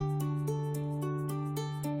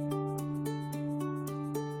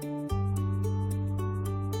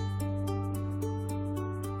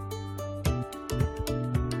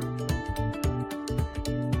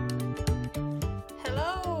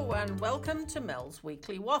welcome to Mel's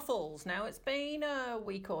Weekly Waffles. Now, it's been a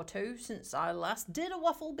week or two since I last did a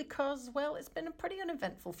waffle because, well, it's been a pretty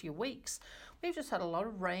uneventful few weeks. We've just had a lot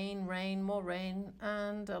of rain, more rain,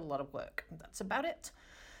 and a lot of work. That's about it.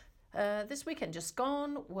 This weekend just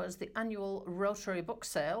gone was the annual Rotary book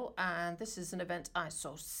sale, and this is an event I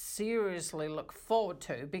so seriously look forward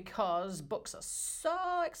to because books are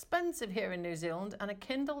so expensive here in New Zealand and a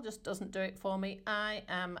Kindle just doesn't do it for me. I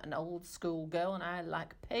am an old school girl and I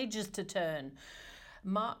like pages to turn.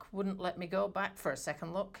 Mark wouldn't let me go back for a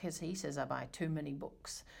second look because he says I buy too many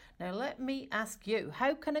books. Now let me ask you,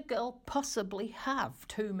 how can a girl possibly have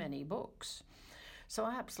too many books? So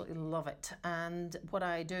I absolutely love it, and what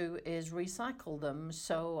I do is recycle them.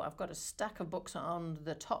 So I've got a stack of books on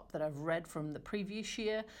the top that I've read from the previous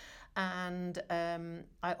year, and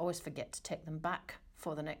I always forget to take them back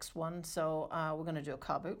for the next one. So we're going to do a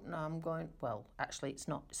car boot, and I'm going, well, actually it's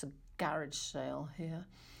not, it's a garage sale here.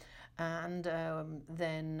 And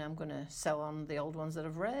then I'm going to sell on the old ones that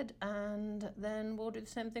I've read, and then we'll do the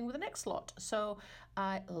same thing with the next lot. So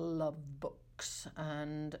I love books,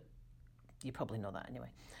 and you probably know that anyway.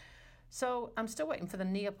 So I'm still waiting for the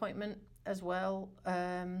knee appointment as well.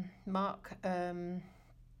 Mark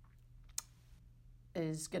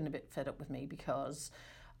is getting a bit fed up with me because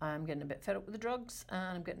I'm getting a bit fed up with the drugs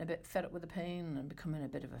and I'm getting a bit fed up with the pain and I'm becoming a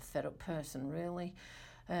bit of a fed up person, really.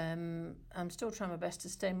 I'm still trying my best to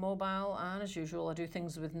stay mobile, and as usual I do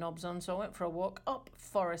things with knobs on, so I went for a walk up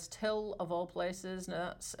Forest Hill of all places. Now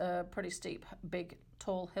that's a pretty steep, big,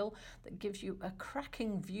 tall hill that gives you a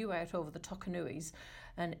cracking view out over the Tokanuis,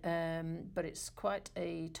 and but it's quite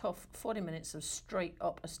a tough 40 minutes of straight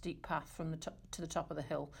up a steep path from the top to the top of the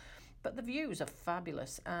hill. But the views are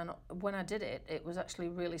fabulous, and when I did it, it was actually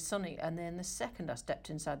really sunny, and then the second I stepped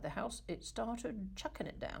inside the house, it started chucking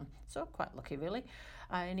it down. So quite lucky, really.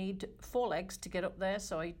 I need 4 legs to get up there,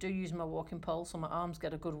 so I do use my walking pole, so my arms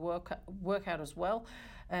get a good workout as well.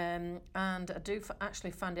 And I do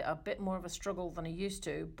actually find it a bit more of a struggle than I used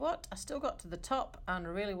to, but I still got to the top, and I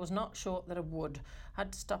really was not sure that I would. I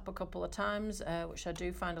had to stop a couple of times, which I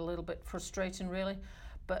do find a little bit frustrating, really.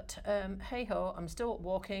 But hey-ho, I'm still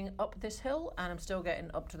walking up this hill and I'm still getting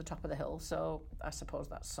up to the top of the hill, so I suppose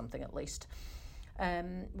that's something at least.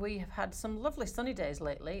 We have had some lovely sunny days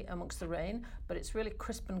lately amongst the rain, but it's really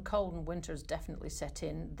crisp and cold, and winter's definitely set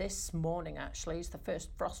in. This morning actually is the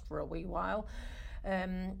first frost for a wee while.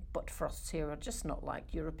 But frosts here are just not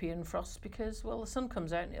like European frosts because, well, the sun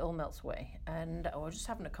comes out and it all melts away. And I was just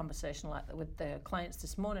having a conversation like that with the clients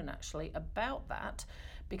this morning actually about that,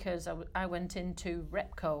 because I went into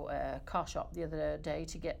Repco car shop the other day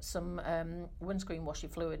to get some windscreen washy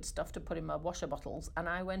fluid stuff to put in my washer bottles, and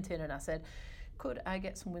I went in and I said, could I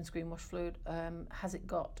get some windscreen wash fluid? Has it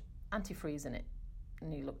got antifreeze in it?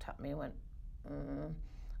 And he looked at me and went,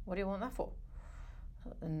 what do you want that for?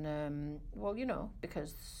 And well, you know,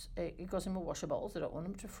 because it goes in my washer bottles, I don't want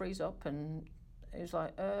them to freeze up. And he was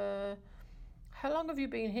like, how long have you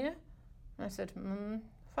been here? And I said,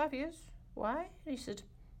 5 years. Why? And he said,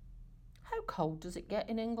 how cold does it get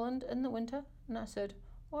in England in the winter? And I said,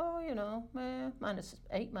 well, you know, -8,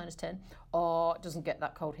 -10. Oh, it doesn't get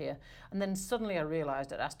that cold here. And then suddenly I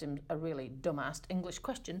realised I'd asked him a really dumb-assed English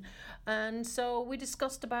question. And so we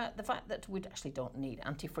discussed about the fact that we actually don't need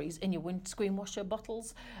antifreeze in your windscreen washer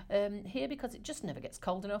bottles here because it just never gets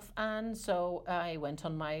cold enough. And so I went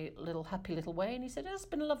on my little happy little way, and he said, it's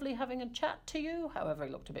been lovely having a chat to you. However, he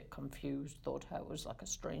looked a bit confused, thought I was like a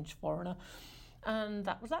strange foreigner. And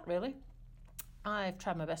that was that, really. I've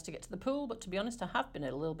tried my best to get to the pool, but to be honest, I have been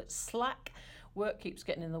a little bit slack. Work keeps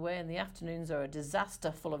getting in the way, and the afternoons are a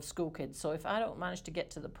disaster full of school kids. So if I don't manage to get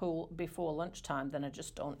to the pool before lunchtime, then I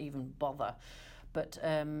just don't even bother. But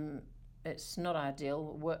it's not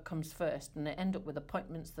ideal. Work comes first, and I end up with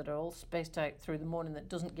appointments that are all spaced out through the morning that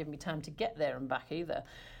doesn't give me time to get there and back either.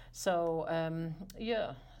 So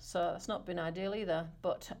yeah, so that's not been ideal either.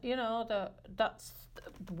 But you know, that's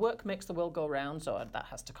work makes the world go round, so that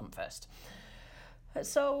has to come first.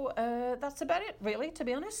 So that's about it, really, to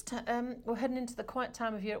be honest. We're heading into the quiet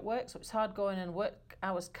time of year at work, so it's hard going, and work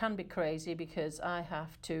hours can be crazy because I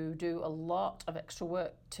have to do a lot of extra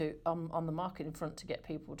work on the marketing front to get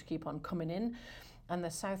people to keep on coming in. And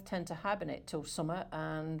the south tend to hibernate till summer,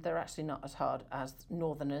 and they're actually not as hard as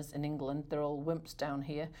northerners in England. They're all wimps down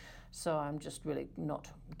here, so I'm just really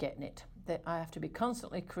not getting it. I have to be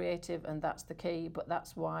constantly creative, and that's the key, but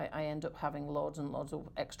that's why I end up having loads and loads of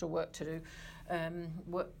extra work to do.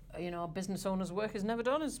 Business owners' work is never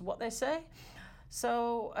done, is what they say.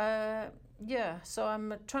 So so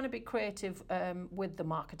I'm trying to be creative with the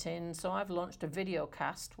marketing. So I've launched a video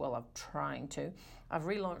cast. Well, I'm trying to. I've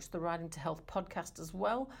relaunched the Riding to Health podcast as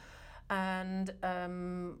well. and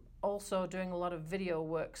also doing a lot of video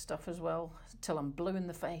work stuff as well, till I'm blue in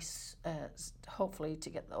the face, hopefully to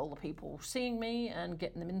get all the people seeing me and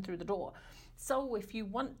getting them in through the door. So if you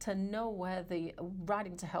want to know where the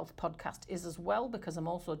Riding to Health podcast is as well, because I'm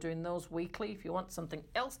also doing those weekly, if you want something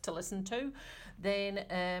else to listen to,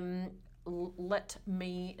 then let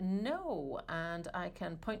me know and I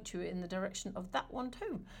can point you in the direction of that one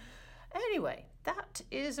too. Anyway, that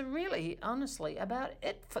is really honestly about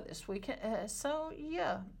it for this week. So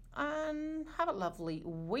yeah, and have a lovely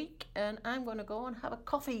week, and I'm going to go and have a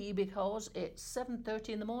coffee because it's 7:30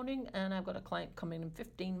 in the morning and I've got a client coming in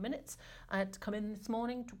 15 minutes. I had to come in this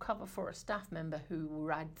morning to cover for a staff member who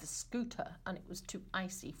rides the scooter and it was too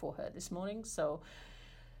icy for her this morning, so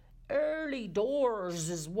early doors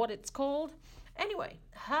is what it's called. Anyway,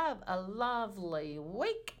 have a lovely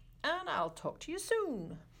week and I'll talk to you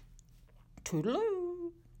soon. Toodaloo.